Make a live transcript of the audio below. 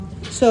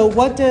So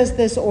what does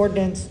this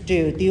ordinance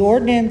do? The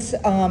ordinance,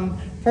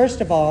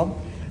 first of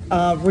all,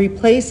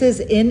 replaces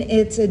in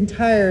its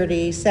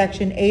entirety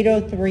section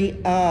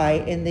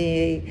 803I in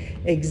the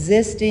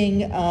existing,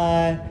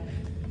 yeah,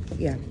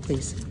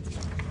 please.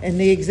 In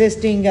the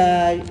existing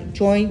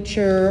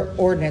jointure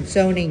ordinance,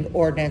 zoning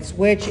ordinance,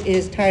 which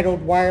is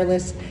titled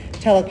Wireless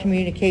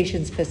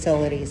Telecommunications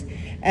Facilities.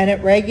 And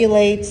it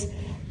regulates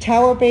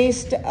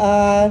tower-based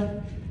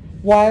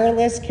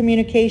wireless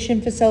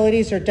communication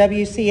facilities, or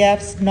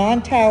WCFs,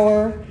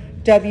 non-tower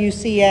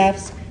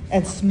WCFs,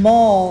 and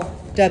small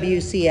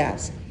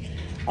WCFs.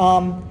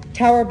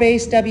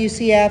 Tower-based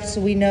WCFs,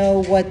 we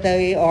know what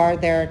they are.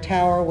 They're a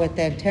tower with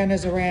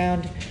antennas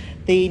around.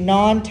 The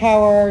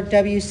non-tower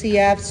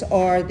WCFs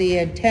are the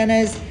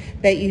antennas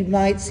that you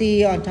might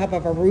see on top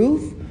of a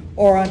roof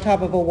or on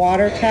top of a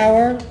water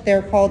tower.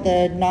 They're called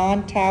the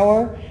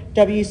non-tower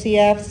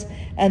WCFs.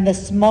 And the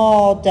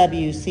small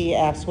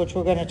WCFs, which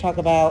we're going to talk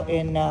about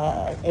in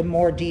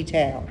more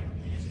detail.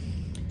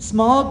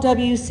 Small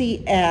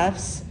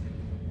WCFs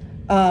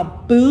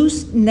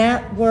boost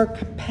network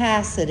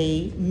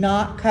capacity,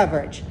 not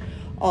coverage.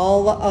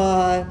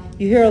 You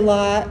hear a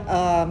lot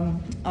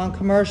on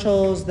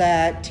commercials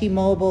that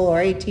T-Mobile or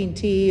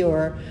AT&T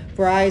or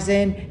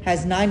Verizon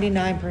has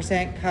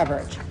 99%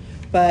 coverage,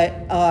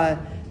 but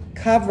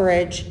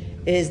coverage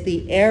is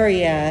the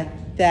area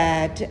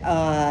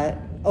that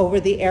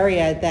over the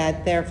area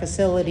that their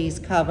facilities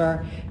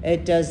cover.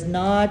 It does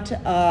not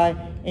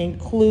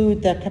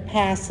include the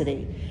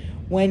capacity.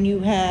 When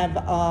you have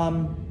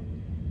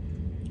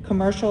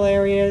commercial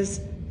areas,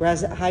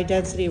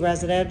 high-density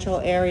residential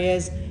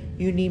areas,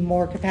 you need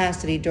more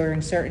capacity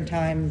during certain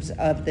times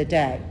of the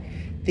day.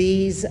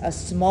 These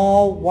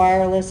small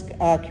wireless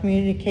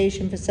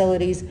communication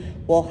facilities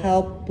will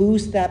help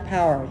boost that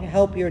power,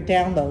 help your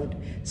download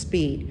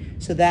speed.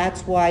 So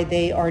that's why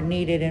they are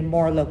needed in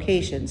more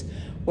locations.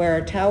 Where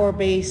a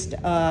tower-based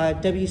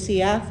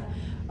WCF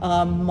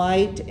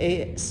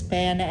might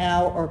span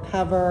out or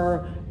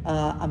cover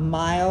a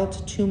mile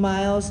to 2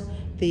 miles,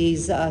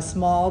 these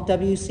small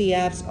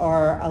WCFs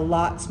are a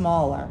lot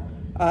smaller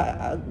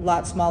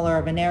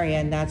of an area,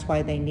 and that's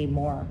why they need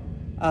more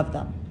of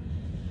them.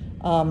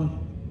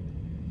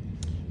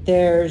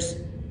 There's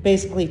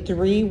basically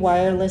 3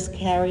 wireless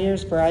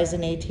carriers,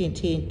 Verizon,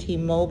 AT&T, and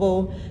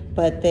T-Mobile,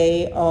 but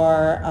they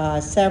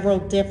are several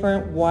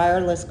different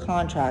wireless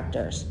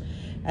contractors.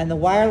 And the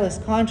wireless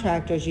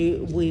contractors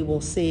we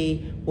will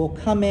see will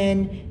come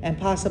in and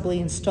possibly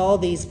install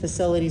these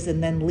facilities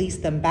and then lease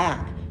them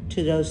back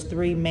to those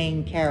 3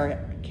 main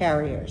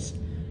carriers.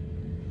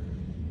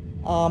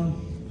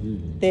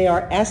 They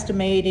are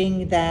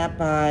estimating that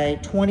by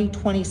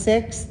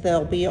 2026,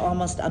 there'll be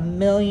almost 1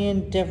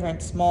 million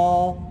different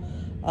small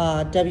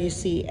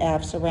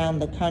WCFs around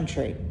the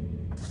country.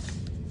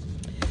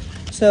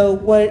 So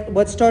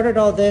what started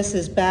all this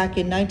is back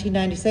in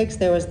 1996,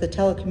 there was the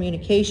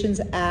Telecommunications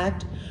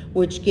Act,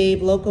 which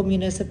gave local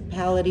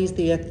municipalities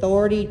the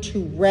authority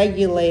to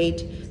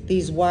regulate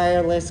these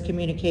wireless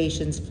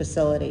communications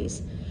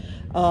facilities.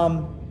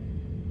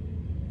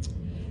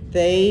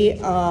 They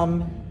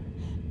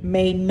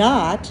may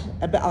not,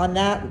 on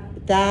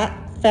that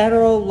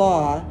federal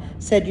law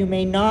said you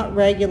may not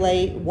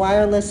regulate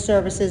wireless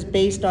services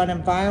based on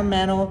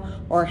environmental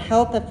or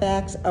health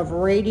effects of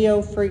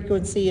radio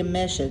frequency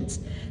emissions.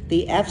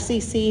 The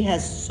FCC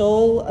has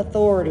sole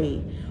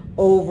authority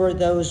over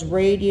those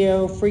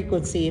radio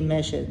frequency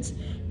emissions.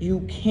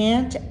 You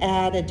can't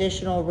add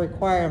additional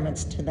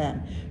requirements to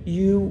them.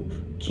 You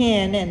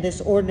can, and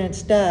this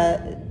ordinance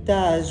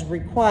does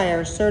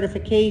require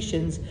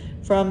certifications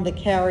from the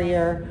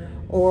carrier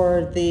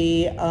or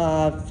the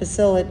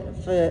facility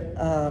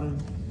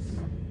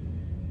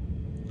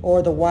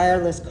or the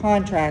wireless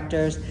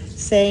contractors,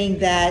 saying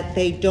that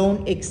they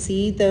don't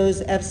exceed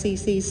those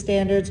FCC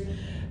standards,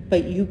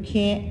 but you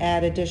can't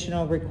add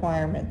additional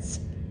requirements.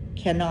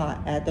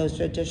 Cannot add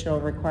those additional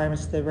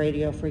requirements to the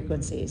radio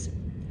frequencies.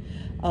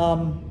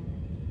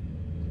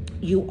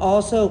 You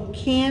also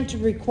can't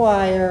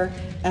require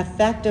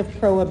effective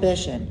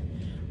prohibition,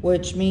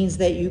 which means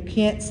that you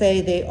can't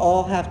say they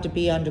all have to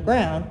be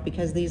underground,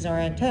 because these are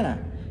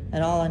antenna,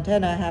 and all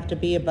antenna have to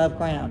be above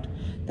ground.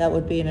 That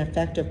would be an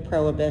effective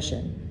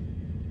prohibition.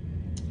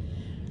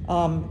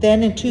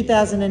 Then in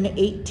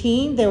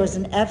 2018, there was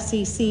an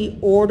FCC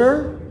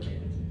order.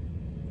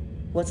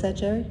 What's that,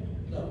 Jerry?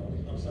 No,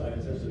 I'm sorry,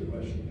 it's just a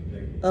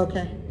question.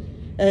 Okay.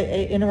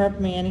 Interrupt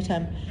me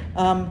anytime.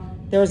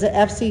 There was an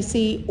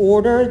FCC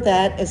order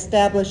that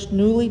established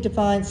newly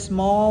defined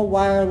small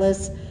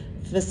wireless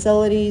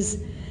facilities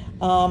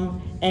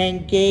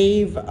and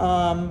gave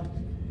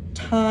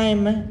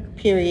time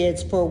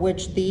periods for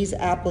which these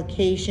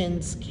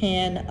applications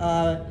can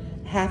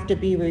have to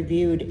be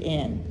reviewed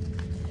in.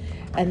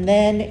 And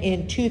then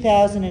in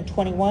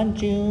 2021,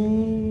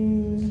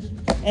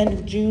 end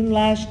of June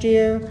last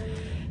year,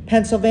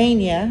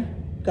 Pennsylvania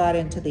got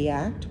into the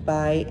act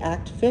by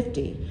Act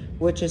 50,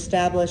 which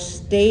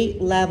established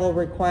state-level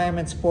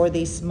requirements for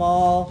these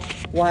small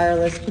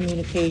wireless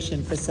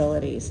communication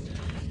facilities.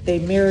 They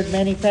mirrored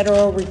many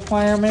federal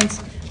requirements,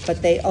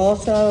 but they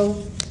also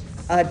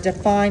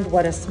defined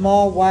what a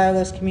small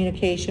wireless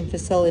communication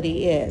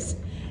facility is.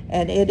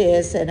 And it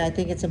is, and I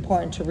think it's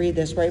important to read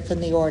this right from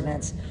the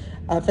ordinance,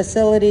 a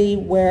facility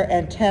where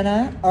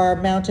antennae are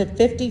mounted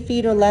 50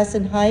 feet or less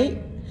in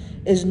height,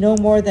 is no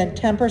more than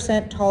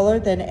 10% taller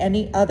than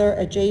any other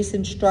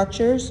adjacent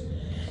structures,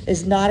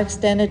 is not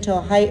extended to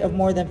a height of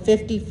more than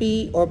 50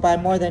 feet or by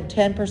more than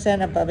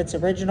 10% above its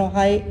original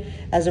height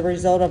as a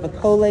result of a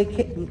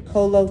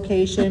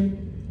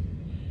co-location.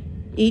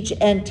 Each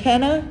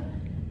antenna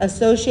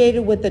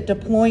associated with the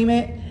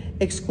deployment,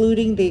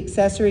 excluding the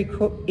accessory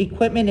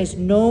equipment, is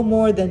no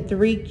more than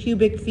 3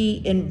 cubic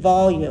feet in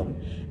volume,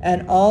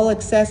 and all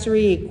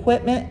accessory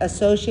equipment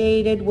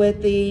associated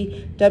with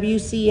the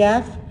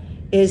WCF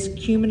is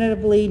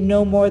cumulatively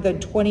no more than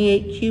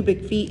 28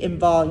 cubic feet in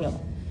volume.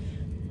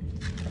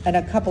 And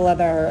a couple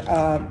other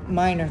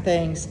minor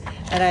things.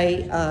 And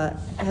I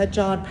had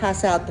John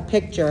pass out the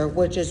picture,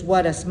 which is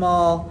what a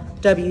small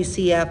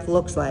WCF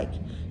looks like.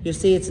 You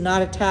see, it's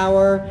not a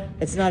tower,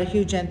 it's not a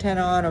huge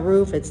antenna on a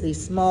roof, it's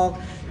these small,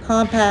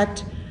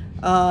 compact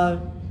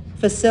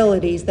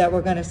facilities that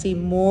we're gonna see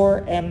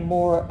more and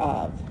more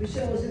of.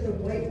 Michelle, is it the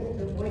white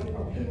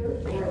up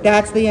here? Or-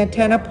 That's the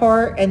antenna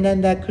part, and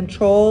then the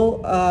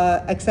control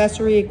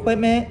accessory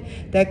equipment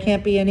that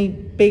can't be any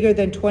bigger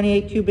than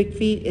 28 cubic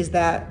feet is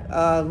that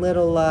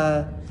little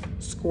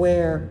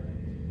square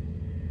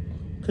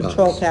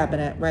control Box.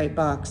 cabinet, right,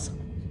 box.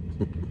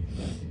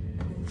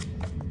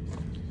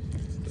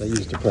 I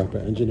used the proper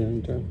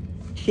engineering term.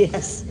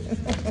 Yes.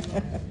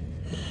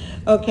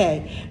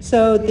 Okay,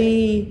 so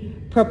the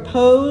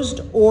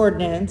proposed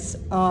ordinance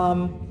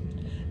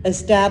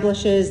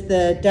establishes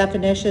the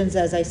definitions.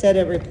 As I said,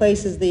 it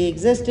replaces the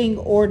existing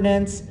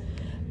ordinance.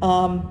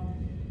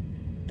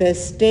 The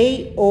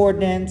state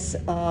ordinance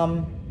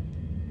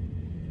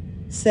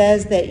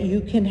says that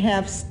you can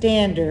have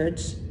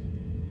standards,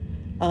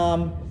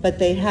 but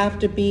they have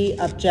to be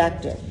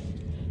objective.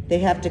 They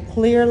have to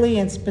clearly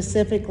and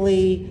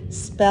specifically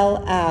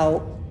spell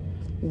out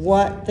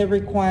what the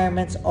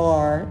requirements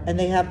are, and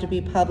they have to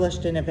be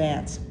published in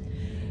advance.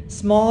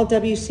 Small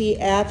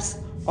WCFs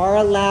are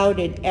allowed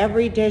in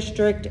every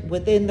district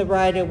within the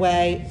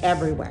right-of-way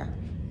everywhere.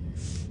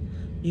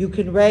 You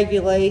can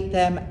regulate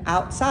them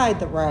outside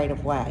the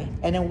right-of-way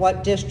and in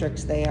what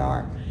districts they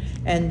are.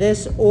 And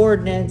this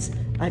ordinance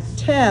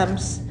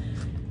attempts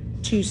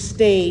to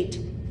state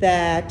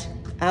that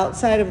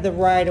outside of the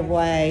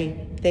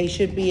right-of-way, they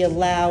should be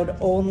allowed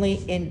only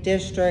in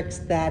districts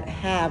that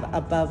have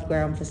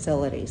above-ground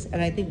facilities.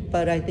 And I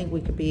think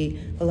we could be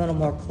a little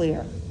more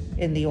clear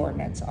in the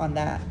ordinance on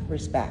that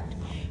respect.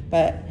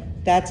 But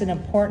that's an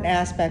important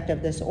aspect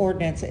of this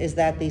ordinance, is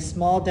that these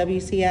small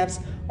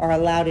WCFs are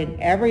allowed in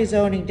every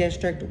zoning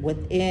district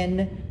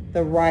within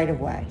the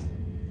right-of-way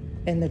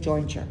in the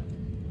jointure.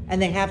 And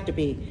they have to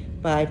be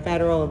by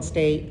federal and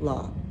state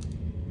law.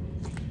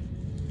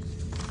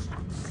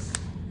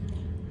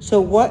 So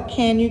what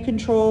can you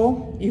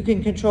control? You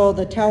can control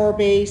the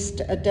tower-based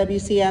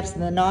WCFs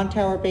and the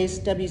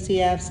non-tower-based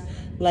WCFs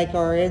like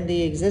are in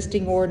the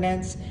existing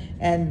ordinance,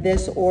 and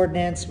this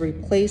ordinance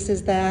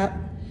replaces that.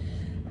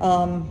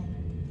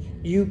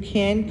 You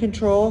can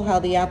control how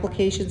the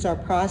applications are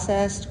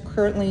processed.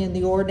 Currently in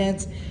the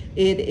ordinance,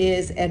 it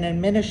is an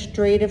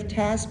administrative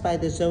task by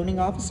the zoning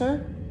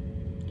officer.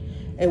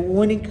 It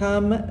wouldn't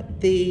come,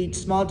 the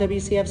small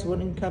WCFs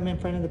wouldn't come in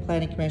front of the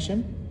planning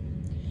commission.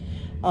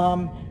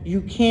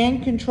 You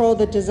can control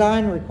the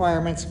design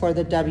requirements for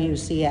the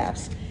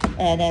WCFs,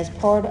 and as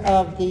part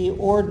of the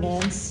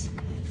ordinance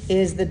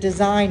is the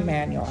design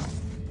manual.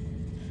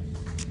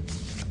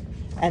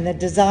 And the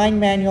design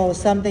manual is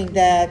something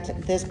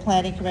that this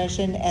planning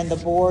commission and the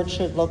board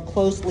should look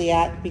closely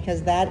at,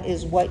 because that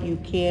is what you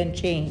can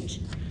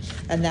change.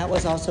 And that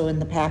was also in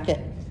the packet.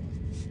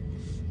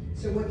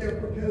 So what they're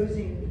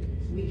proposing,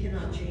 we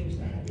cannot change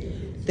that.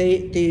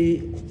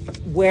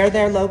 Where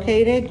they're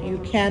located, you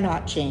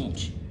cannot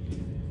change.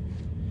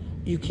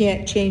 You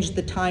can't change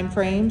the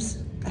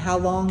timeframes, how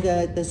long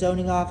the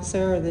zoning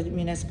officer or the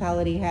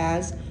municipality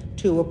has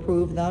to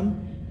approve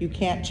them. You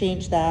can't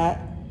change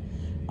that.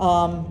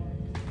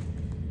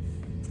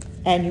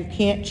 And you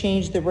can't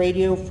change the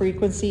radio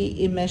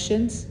frequency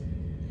emissions.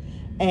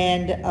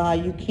 And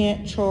you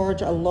can't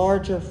charge a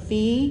larger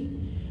fee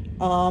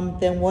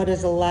than what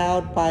is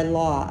allowed by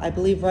law. I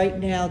believe right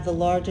now the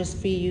largest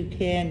fee you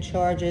can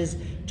charge is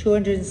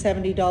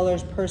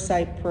 $270 per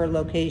site per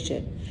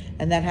location,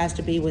 and that has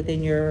to be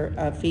within your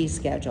fee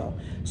schedule.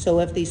 So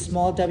if these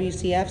small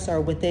WCFs are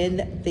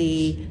within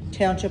the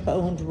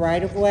township-owned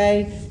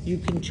right-of-way, you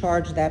can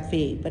charge that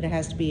fee, but it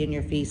has to be in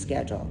your fee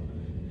schedule.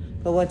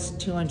 But what's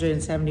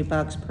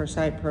 $270 per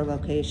site per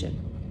location?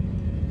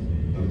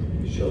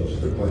 Michelle,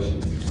 just a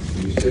question.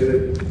 You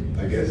said that,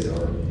 I guess,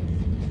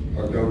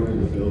 our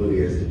governing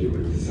ability has to do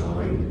with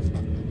design,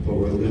 but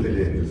we're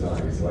limited in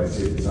design. So I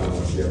say design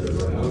what's the other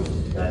ground,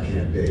 that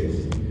can't be.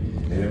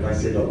 And if I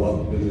say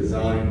the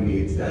design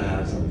needs to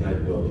have some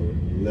type of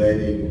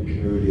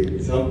leading,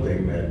 coated,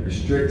 something that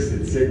restricts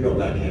its signal,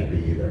 that can't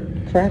be either.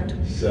 Correct?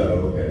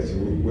 So,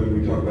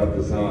 when we talk about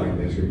design,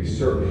 there's gonna be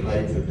certain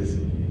heights that this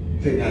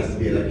thing has to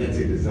be, and I can't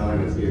say design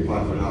has to be a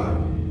 5 foot high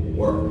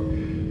work.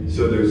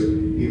 So there's,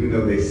 even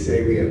though they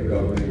say we have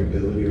governing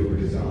ability over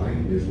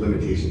design, there's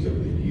limitations over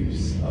the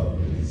use of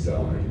the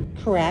design.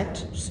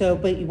 Correct. So,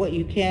 but what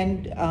you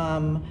can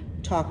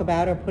talk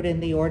about or put in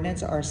the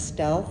ordinance are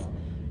stealth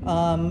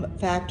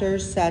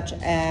factors, such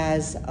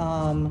as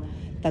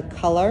the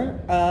color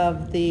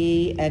of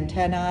the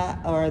antenna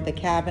or the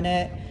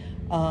cabinet,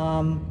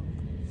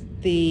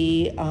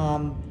 the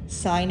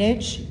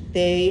signage.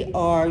 They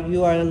are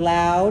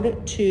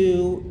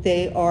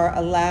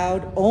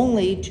allowed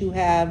only to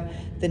have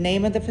the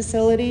name of the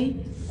facility,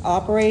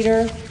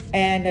 operator,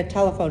 and a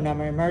telephone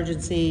number,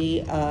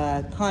 emergency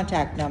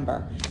contact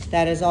number.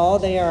 That is all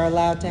they are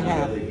allowed to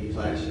have. Not LED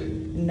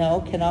flashing.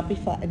 No, cannot be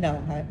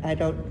no, I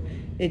don't,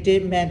 it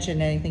didn't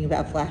mention anything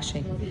about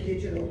flashing Nothing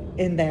digital.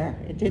 in there.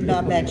 It did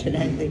not mention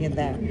anything in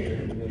there.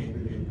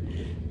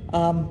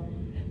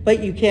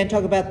 But you can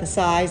talk about the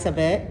size of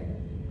it,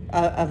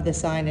 of the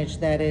signage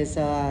that is,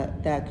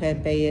 that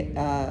can be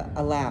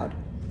allowed.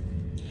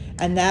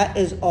 And that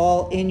is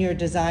all in your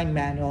design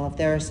manual. If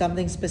there is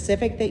something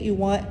specific that you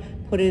want,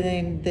 put it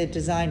in the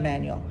design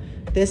manual.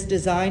 This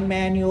design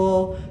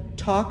manual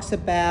talks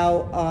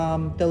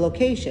about the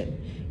location.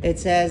 It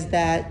says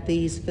that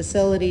these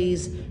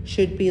facilities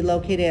should be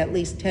located at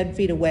least 10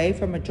 feet away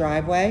from a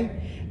driveway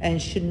and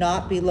should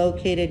not be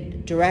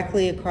located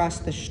directly across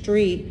the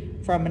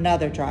street from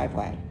another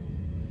driveway.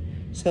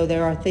 So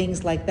there are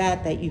things like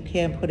that that you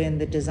can put in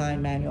the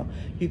design manual.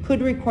 You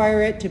could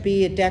require it to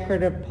be a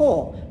decorative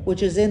pole,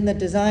 which is in the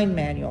design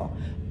manual.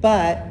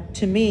 But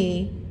to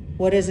me,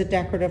 what is a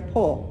decorative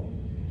pole?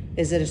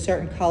 Is it a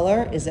certain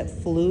color? Is it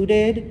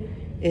fluted?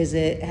 Is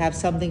it have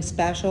something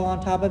special on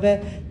top of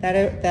it?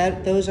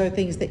 Those are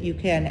things that you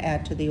can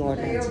add to the They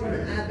ordinance. are gonna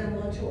add them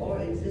onto our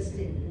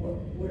existing,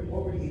 what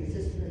already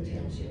exists in the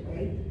township,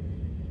 right?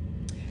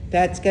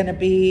 That's gonna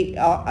be,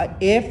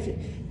 if,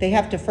 they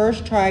have to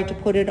first try to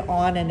put it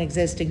on an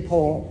existing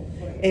pole.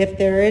 If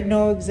there are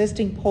no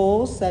existing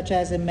poles, such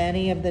as in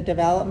many of the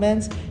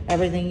developments,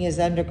 everything is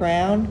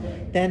underground,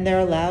 then they're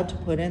allowed to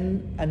put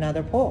in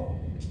another pole.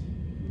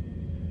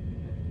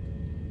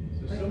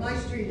 Like my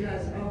street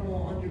has,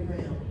 all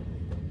underground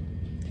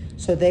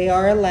So they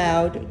are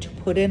allowed to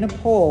put in a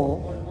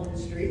pole on the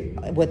street.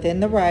 within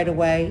the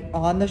right-of-way,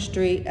 on the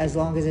street, as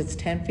long as it's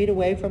 10 feet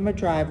away from a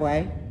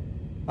driveway,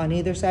 on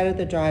either side of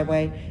the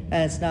driveway,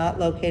 and it's not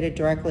located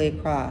directly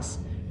across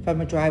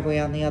from a driveway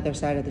on the other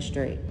side of the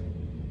street.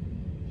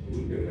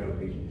 We could have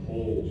these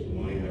poles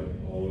lined up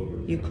all over.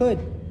 You could.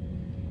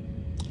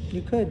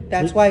 You could.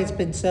 That's why it's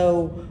been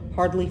so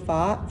hardly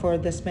fought for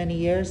this many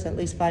years, at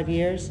least 5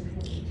 years.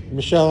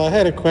 Michelle, I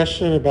had a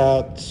question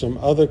about some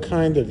other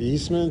kind of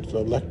easement, for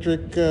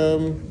electric That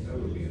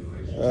would be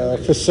a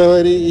nice.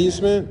 facility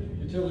easement,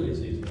 Utilities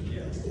easement,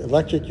 yeah.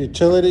 electric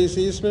utilities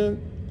easement,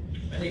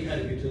 Any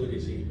kind of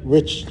utilities easement.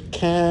 which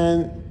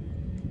can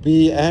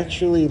be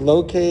actually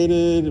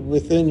located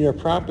within your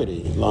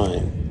property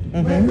line.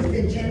 Right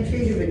within 10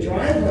 feet of a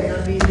driveway,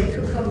 I mean, they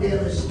could come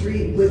down the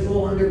street with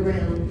all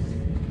underground.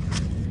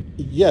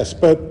 Yes,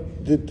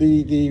 but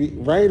the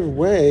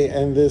right-of-way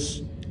and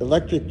this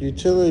electric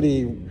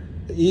utility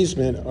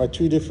easement are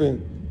two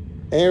different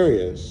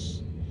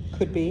areas.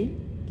 Could be.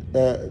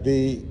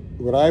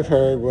 What I've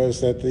heard was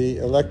that the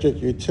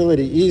electric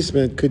utility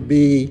easement could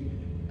be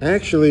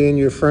actually in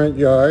your front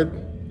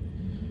yard,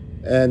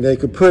 and they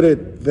could put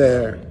it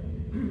there,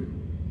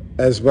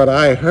 as what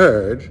I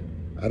heard.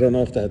 I don't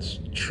know if that's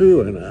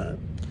true or not.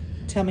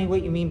 Tell me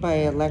what you mean by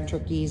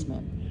electric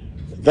easement.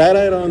 That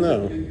I don't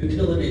know.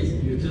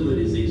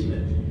 Utilities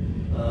easement.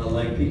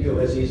 Like PECO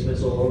has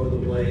easements all over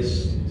the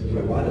place.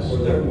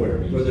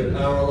 For their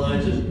power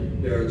lines,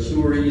 there are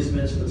sewer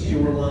easements for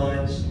sewer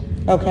lines.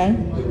 Okay.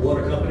 The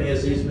water company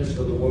has easements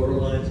for the water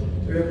lines.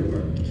 They're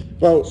everywhere.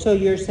 Well, So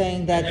you're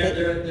saying that,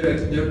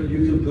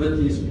 You can put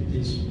these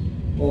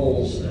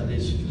poles and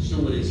these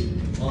facilities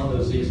on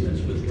those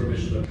easements with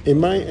permission of. in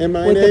my with the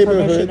permission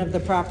neighborhood, of the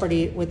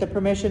property, with the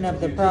permission of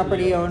the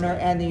property owner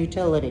and the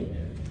utility.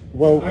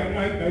 well,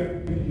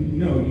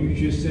 No, you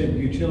just said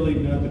utility,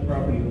 not the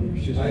property owner.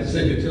 It's just- I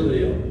said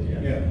utility owner,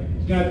 Yeah,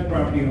 it's not the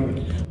property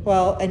owner.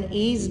 Well,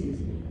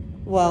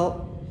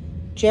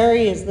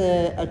 Jerry is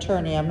the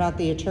attorney, I'm not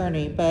the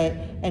attorney, but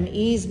an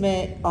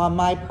easement on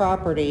my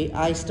property,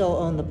 I still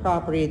own the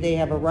property, they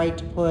have a right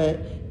to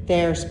put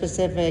their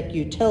specific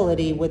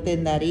utility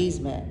within that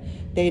easement.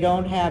 They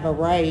don't have a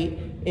right,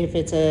 if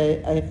it's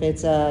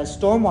a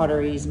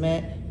stormwater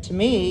easement, to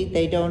me,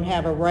 they don't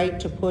have a right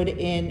to put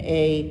in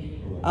a,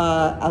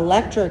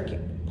 electric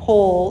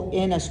pole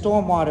in a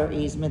stormwater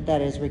easement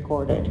that is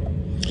recorded.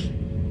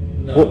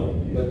 No,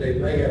 but they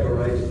may have a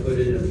right to put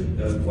in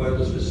a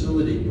wireless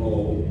facility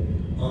pole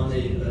on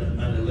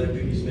an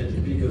electric easement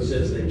that PECO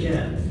says they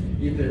can,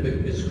 even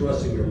if it's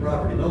crossing your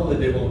property. Normally,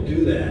 they won't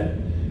do that,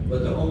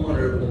 but the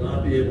homeowner will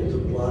not be able to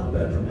block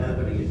that from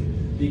happening.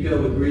 If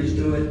PECO agrees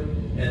to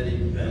it,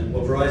 And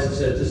what Verizon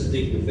said, this is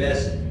the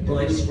best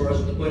place for us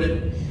to put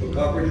it for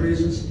coverage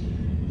reasons,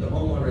 the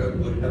homeowner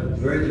would have a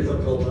very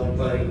difficult time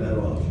fighting that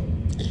off.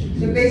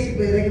 So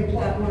basically, they can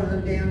plop one of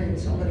them down in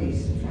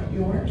somebody's front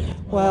yard?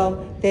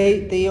 Well,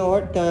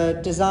 the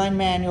design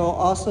manual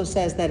also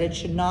says that it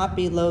should not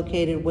be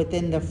located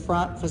within the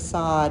front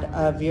facade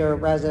of your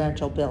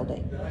residential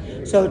building.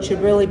 So it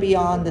should really be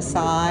on the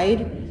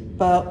side,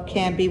 but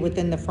can be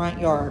within the front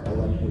yard.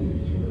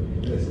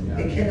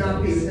 It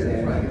cannot be within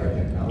the front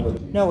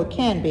yard. No, it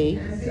can be,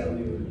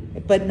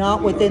 but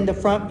not within the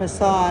front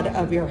facade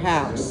of your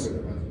house.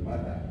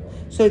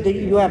 So that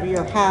you have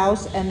your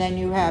house and then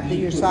you have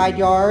your side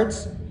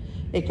yards.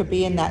 It could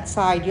be in that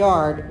side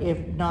yard,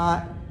 if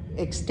not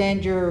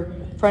extend your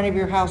front of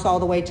your house all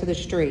the way to the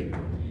street.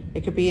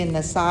 It could be in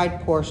the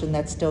side portion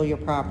that's still your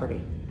property.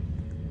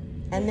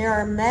 And there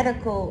are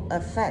medical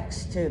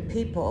effects to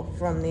people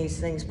from these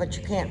things, but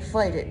you can't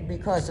fight it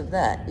because of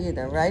that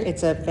either, right?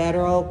 It's a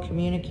federal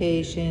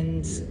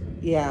communications,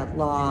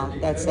 law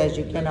that says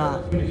you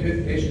cannot. The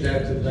Communications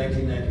Act of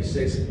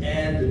 1996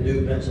 and the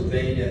new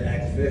Pennsylvania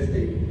Act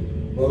 50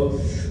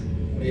 both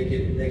make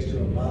it next to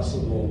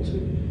impossible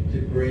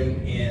to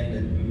bring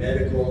in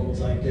medical,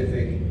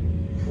 scientific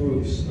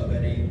proofs of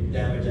any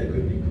damage that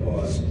could be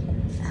caused.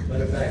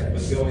 Matter of fact,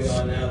 what's going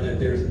on now, that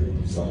there's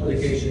some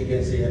litigation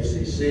against the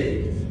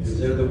FCC, because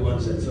they're the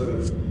ones that sort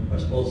of are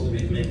supposed to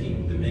be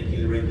making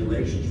the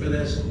regulations for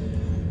this.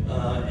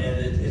 And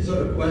it's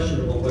sort of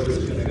questionable whether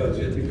it's going to go. It's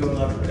going to be going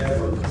on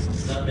forever,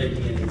 not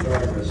making any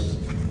progress.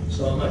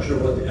 So I'm not sure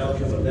what the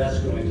outcome of that's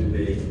going to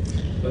be.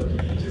 But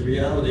the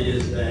reality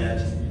is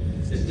that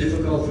it's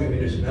difficult for a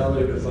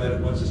municipality to fight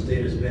it once the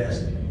state has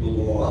passed the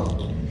law.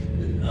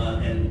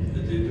 And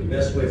the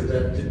best way for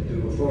that to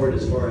move forward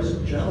as far as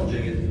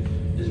challenging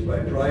it is by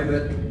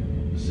private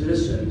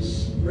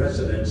citizens,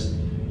 residents,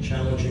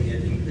 challenging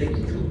it. They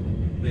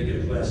can make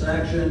it a class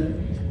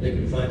action. They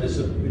can find this,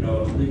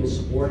 legal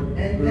support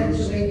And groups.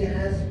 Pennsylvania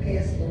has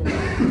passed the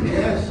law.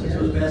 Yes, this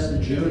was passed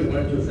in June. It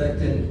went into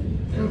effect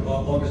in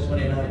August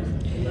 29th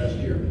of last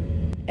year.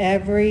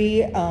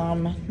 Every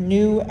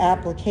new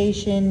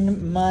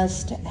application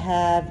must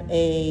have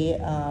a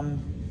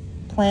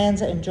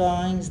plans and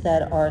drawings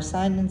that are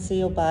signed and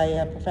sealed by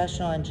a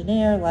professional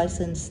engineer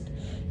licensed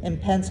in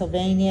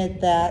Pennsylvania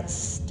that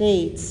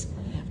states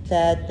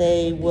that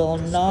they will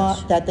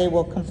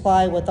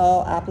comply with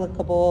all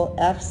applicable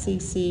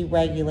FCC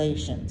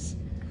regulations.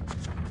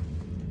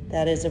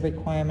 That is a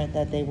requirement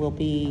that they will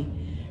be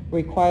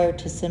required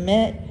to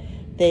submit.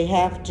 They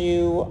have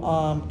to,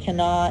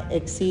 cannot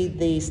exceed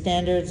the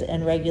standards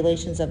and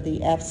regulations of the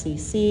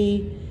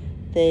FCC.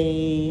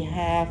 They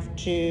have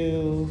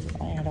to,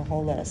 I had a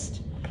whole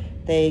list.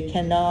 They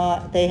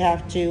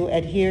have to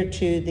adhere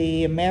to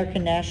the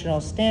American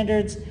National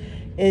Standards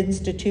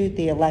Institute,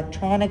 the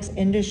Electronics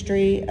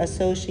Industry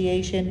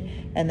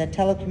Association, and the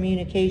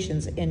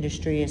Telecommunications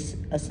Industry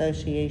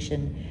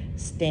Association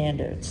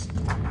standards.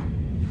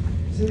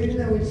 So even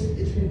though it's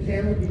been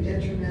found to be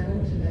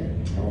detrimental to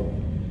the health.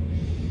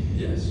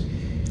 Yes.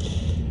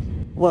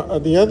 Well,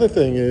 the other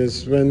thing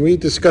is, when we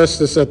discussed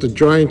this at the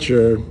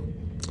jointure,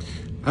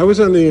 I was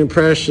under the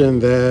impression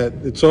that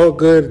it's all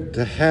good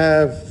to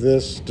have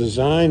this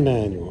design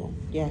manual,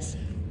 Yes.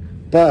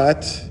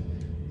 but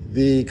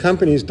the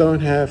companies don't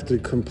have to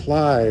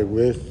comply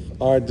with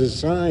our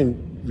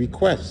design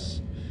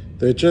requests.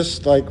 They're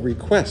just like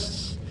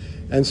requests.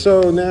 And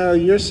so now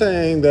you're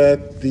saying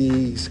that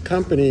these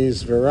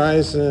companies,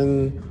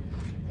 Verizon,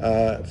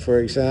 for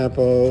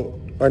example,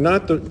 are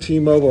not the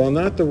T-Mobile, are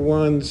not the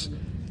ones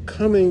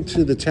coming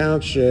to the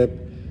township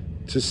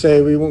to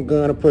say we weren't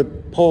going to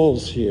put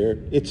poles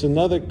here. It's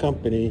another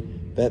company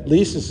that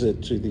leases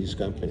it to these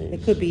companies.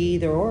 It could be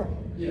either or.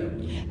 Yeah.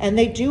 And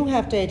they do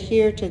have to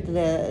adhere to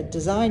the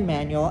design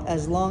manual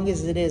as long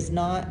as it is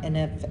not an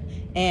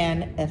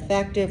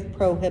effective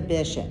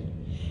prohibition.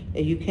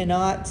 You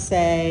cannot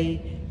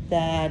say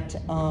that,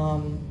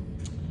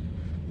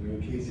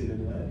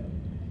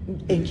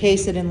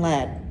 encase it in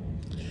lead.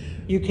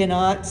 You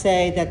cannot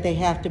say that they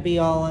have to be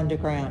all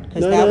underground,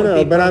 because that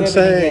would be but I'm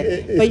saying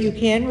prohibiting it. if- But you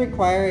can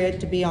require it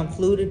to be on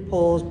fluted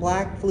poles,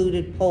 black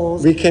fluted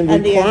poles. We can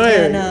and the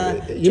require,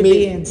 antenna you to be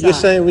mean, inside. you're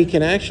saying we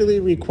can actually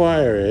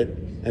require it,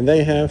 and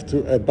they have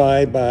to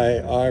abide by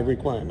our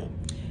requirement?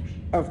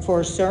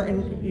 For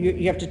certain,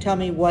 you have to tell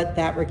me what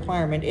that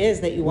requirement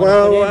is that you want to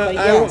put in, Well, but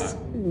yes,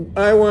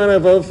 I want to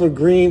vote for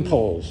green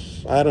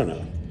poles, I don't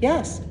know,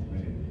 yes.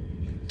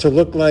 to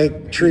look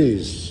like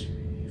trees.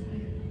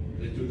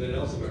 They do that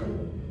elsewhere.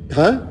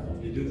 Huh?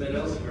 They do that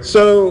elsewhere.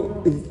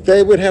 So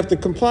they would have to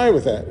comply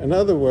with that. In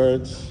other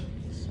words,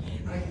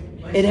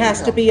 It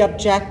has to be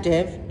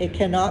objective, it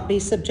cannot be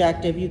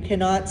subjective. You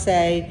cannot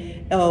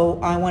say, oh,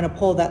 I want a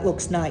pole that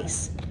looks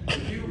nice,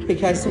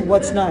 because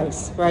what's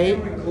nice, I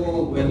right?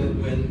 recall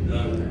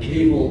when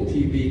cable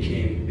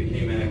TV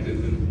became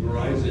active, and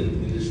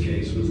Verizon, in this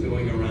case, was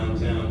going around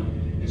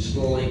town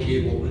installing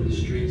cable in the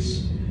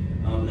streets,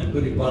 and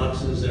putting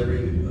boxes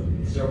every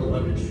several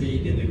hundred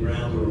feet in the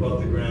ground or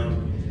above the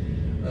ground.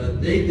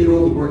 They did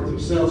all the work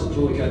themselves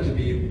until it got to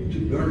be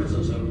too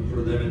burdensome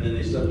for them, and then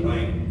they started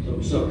buying some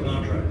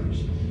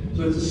subcontractors.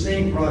 So it's the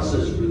same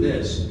process for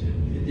this.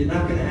 You're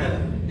not gonna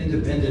have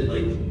independent,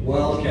 like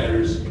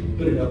wildcatters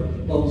putting up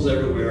poles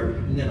everywhere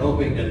and then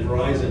hoping that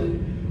Verizon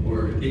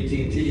or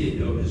AT&T,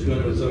 is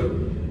gonna sort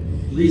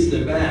of lease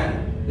them back.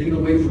 They're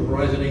gonna wait for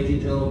Verizon, AT&T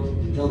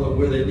to tell them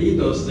where they need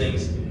those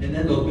things, and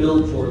then they'll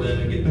build for them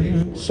and get paid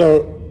for it.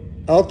 So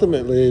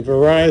ultimately,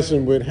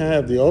 Verizon would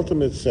have the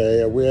ultimate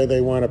say of where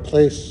they want to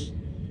place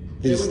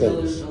They these would tell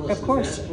us- things. tell us Of that course. that's